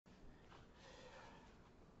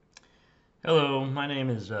Hello, my name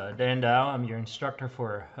is Dan Dow. I'm your instructor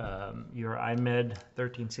for your IMED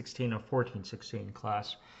 1316 or 1416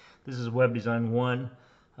 class. This is Web Design 1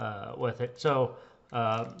 with it. So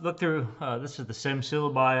look through, this is the sim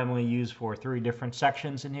syllabi I'm going to use for 3 different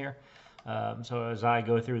sections in here. So as I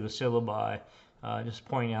go through the syllabi, just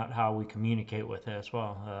pointing out how we communicate with it as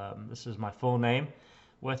well. This is my full name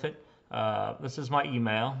with it. This is my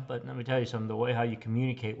email, but let me tell you something. The way how you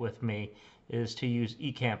communicate with me is to use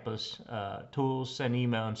eCampus tools, send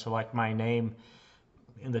email, and select my name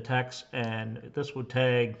in the text, and this will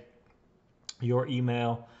tag your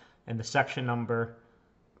email and the section number,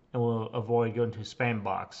 and will avoid going to spam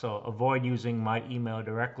box. So avoid using my email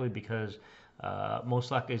directly because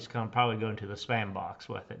most likely it's going to probably go into the spam box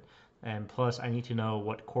with it. And plus, I need to know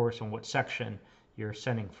what course and what section you're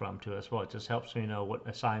sending from to as well. It just helps me know what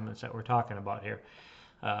assignments that we're talking about here.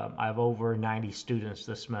 I have over 90 students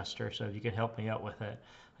this semester, so if you can help me out with it.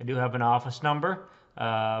 I do have an office number.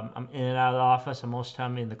 I'm in and out of the office, and most of the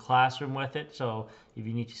time in the classroom with it. So if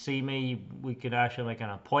you need to see me, we could actually make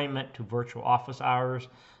an appointment to virtual office hours.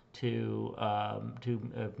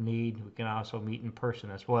 If need, we can also meet in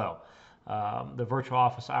person as well. The virtual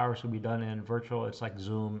office hours will be done in virtual. It's like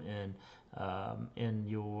Zoom in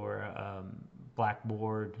your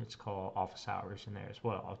Blackboard. It's called office hours in there as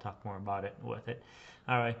well. I'll talk more about it with it.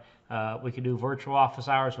 All right, we could do virtual office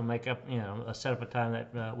hours. We'll make up, set up a time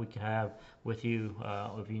that we can have with you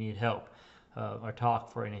if you need help or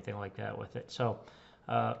talk for anything like that with it. So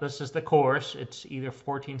this is the course. It's either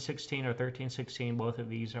 1416 or 1316. Both of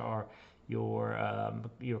these are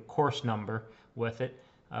your course number with it.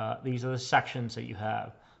 These are the sections that you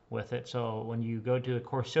have with it. So when you go to the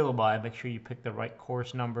course syllabi, make sure you pick the right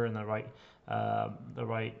course number and the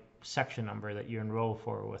right section number that you're enrolled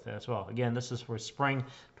for with it as well. Again, this is for spring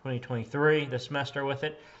 2023, the semester with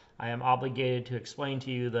it. I am obligated to explain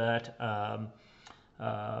to you that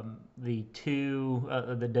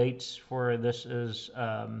the dates for this is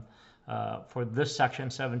for this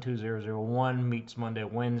section 72001 meets Monday,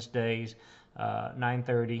 Wednesdays,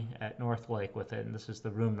 9:30 at North Lake with it, and this is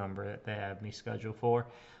the room number that they have me scheduled for.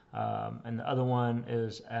 And the other one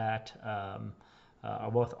is at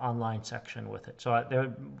are both online section with it. So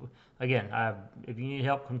again, if you need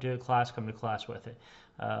help, come to class with it.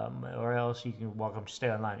 Or else you can welcome to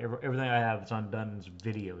stay online. Everything I have is done in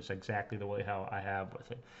videos, exactly the way how I have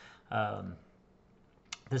with it.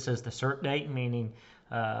 This is the cert date, meaning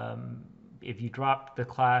if you drop the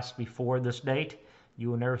class before this date,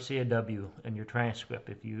 you will never see a W in your transcript.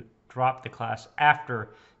 If you drop the class after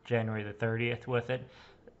January the 30th with it,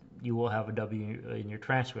 you will have a W in your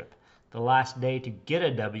transcript. The last day to get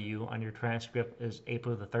a W on your transcript is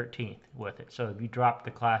April the 13th with it. So if you drop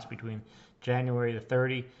the class between January the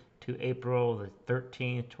 30th to April the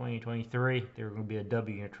 13th, 2023, there will be a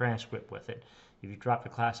W in your transcript with it. If you drop the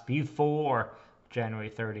class before January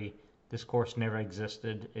 30, this course never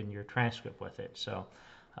existed in your transcript with it. So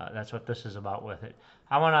that's what this is about with it.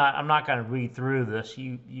 I'm not going to read through this.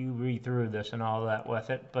 You read through this and all that with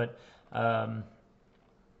it, but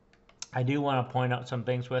I do want to point out some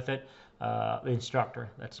things with it. The instructor,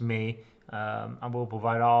 that's me. I will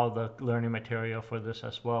provide all the learning material for this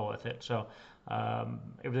as well with it. So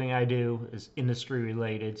everything I do is industry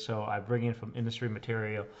related, so I bring in from industry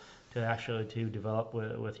material to develop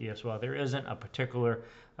with you as well. There isn't a particular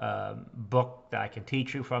book that I can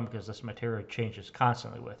teach you from because this material changes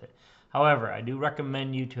constantly with it. However, I do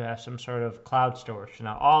recommend you to have some sort of cloud storage.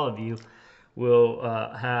 Now, all of you will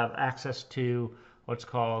have access to what's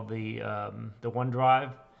called the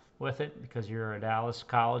OneDrive with it because you're a Dallas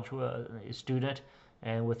College student,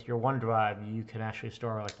 and with your OneDrive you can actually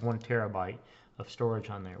store like 1 terabyte of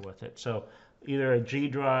storage on there with it. So either a G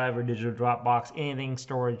drive or digital Dropbox, anything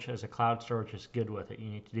storage as a cloud storage is good with it. You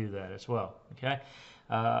need to do that as well. Okay.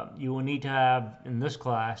 You will need to have in this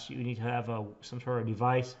class. You need to have some sort of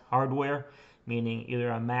device hardware, meaning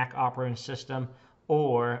either a Mac operating system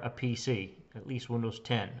or a PC, at least Windows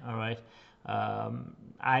 10. All right.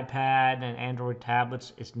 iPad and Android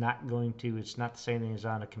tablets it's not the same thing as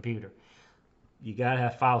on a computer. You got to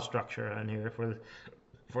have file structure on here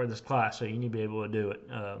for this class, so you need to be able to do it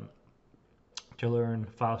to learn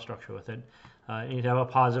file structure with it. You need to have a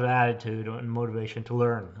positive attitude and motivation to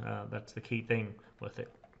learn. That's the key thing with it.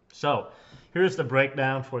 So here's the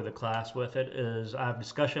breakdown for the class with it is I have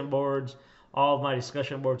discussion boards. All of my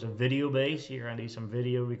discussion boards are video based. You're going to do some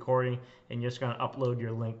video recording and you're just going to upload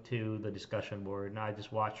your link to the discussion board. And I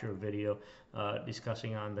just watch your video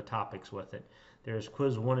discussing on the topics with it. There's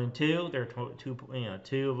quiz 1 and 2. There are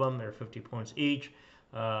two of them. They're 50 points each.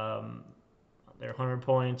 They're 100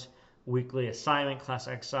 points. Weekly assignment, class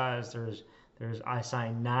exercise. There's I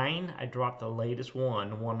assigned 9. I dropped the latest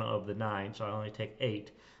one of the 9, so I only take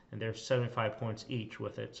 8. And there's 75 points each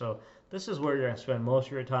with it. So this is where you're going to spend most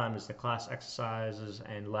of your time, is the class exercises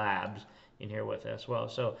and labs in here with it as well.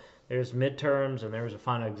 So there's midterms and there's a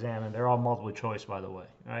final exam, and they're all multiple choice, by the way.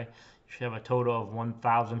 Right? You should have a total of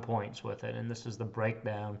 1,000 points with it, and this is the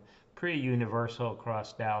breakdown, pretty universal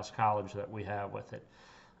across Dallas College that we have with it.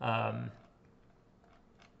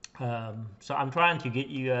 So I'm trying to get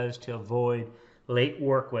you guys to avoid late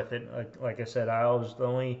work with it. Like I said, the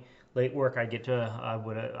only late work I get to, I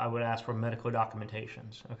would ask for medical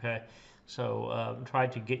documentations. Okay, so try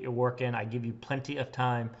to get your work in. I give you plenty of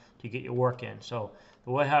time to get your work in. So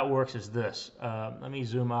the way how it works is this. Let me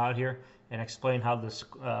zoom out here and explain how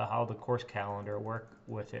the course calendar work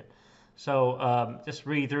with it. So just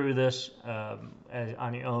read through this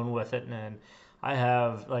on your own with it, and I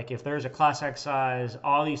have, like, if there's a class exercise,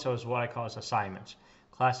 all these are what I call as assignments.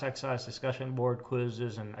 Class exercise, discussion board,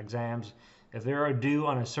 quizzes, and exams. If they are due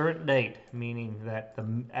on a certain date, meaning that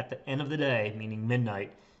at the end of the day, meaning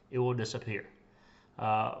midnight, it will disappear.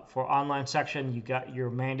 For online section, you got your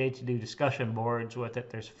mandate to do discussion boards with it.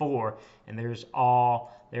 There's 4, and they're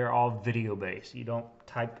all video based. You don't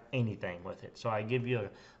type anything with it. So I give you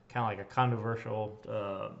kind of like a controversial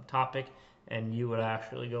topic, and you would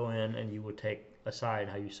actually go in and you would take aside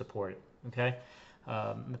how you support it. Okay.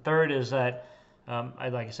 The third is that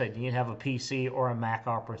like I said, you need to have a PC or a Mac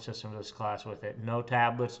operating system for this class with it. No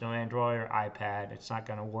tablets, no Android or iPad. It's not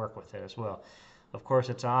going to work with it as well. Of course,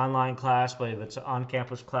 it's an online class, but if it's an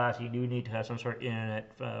on-campus class, you do need to have some sort of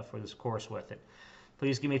internet for this course with it.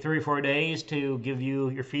 Please give me 3 or 4 days to give you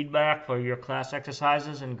your feedback for your class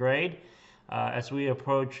exercises and grade. As we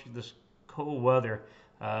approach this cold weather,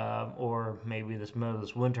 or maybe this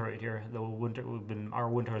winter right here, our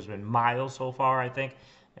winter has been mild so far, I think,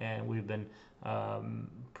 and we've been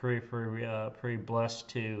pretty blessed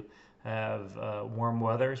to have warm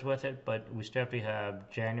weathers with it, but we still have to have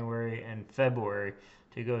January and February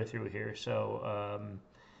to go through here. So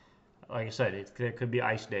like I said, there could be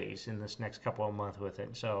ice days in this next couple of months with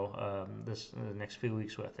it. So the next few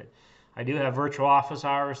weeks with it. I do have virtual office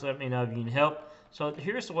hours. Let me know if you need help. So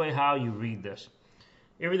here's the way how you read this.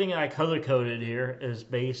 Everything that I color coded here is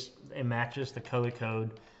based and matches the color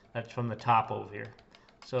code that's from the top over here.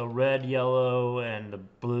 So red, yellow, and the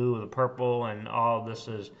blue, the purple, and all this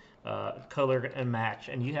is color and match.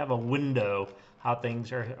 And you have a window how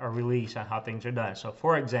things are released and how things are done. So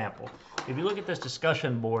for example, if you look at this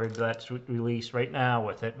discussion board that's released right now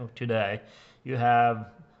with it today, you have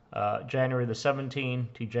January the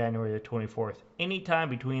 17th to January the 24th. Anytime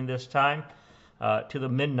between this time to the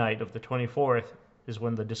midnight of the 24th is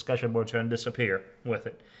when the discussion board's going to disappear with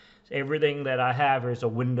it. So everything that I have is a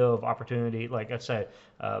window of opportunity. Like I said,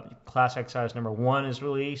 class exercise number 1 is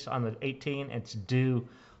released on the 18th. It's due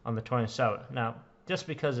on the 27th. Now, just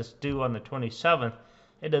because it's due on the 27th,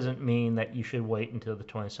 it doesn't mean that you should wait until the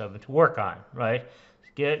 27th to work on, right?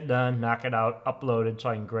 Get it done, knock it out, upload it so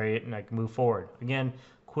I can grade it and I can move forward. Again,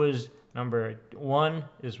 quiz number 1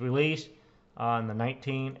 is released on the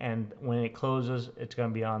 19th, and when it closes, it's going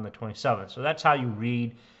to be on the 27th. So that's how you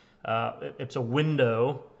read. It's a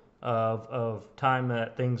window of time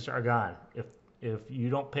that things are gone. If you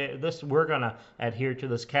don't pay this, we're going to adhere to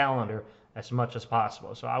this calendar as much as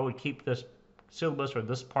possible. So I would keep this syllabus or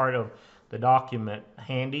this part of the document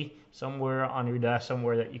handy somewhere on your desk,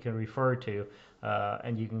 somewhere that you can refer to,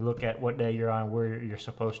 and you can look at what day you're on, where you're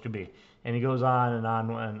supposed to be. And it goes on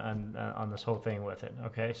and on this whole thing with it.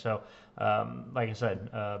 Okay, so like I said,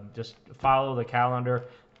 just follow the calendar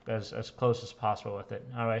as close as possible with it.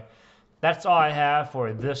 All right, that's all I have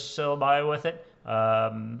for this syllabi with it.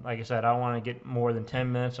 Like I said, I don't want to get more than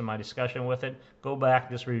 10 minutes of my discussion with it. Go back,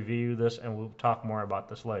 just review this, and we'll talk more about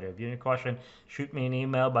this later. If you have any question, shoot me an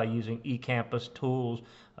email by using eCampus tools.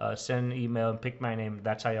 Send an email and pick my name.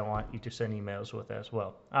 That's how I want you to send emails with it as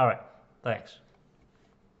well. All right, thanks.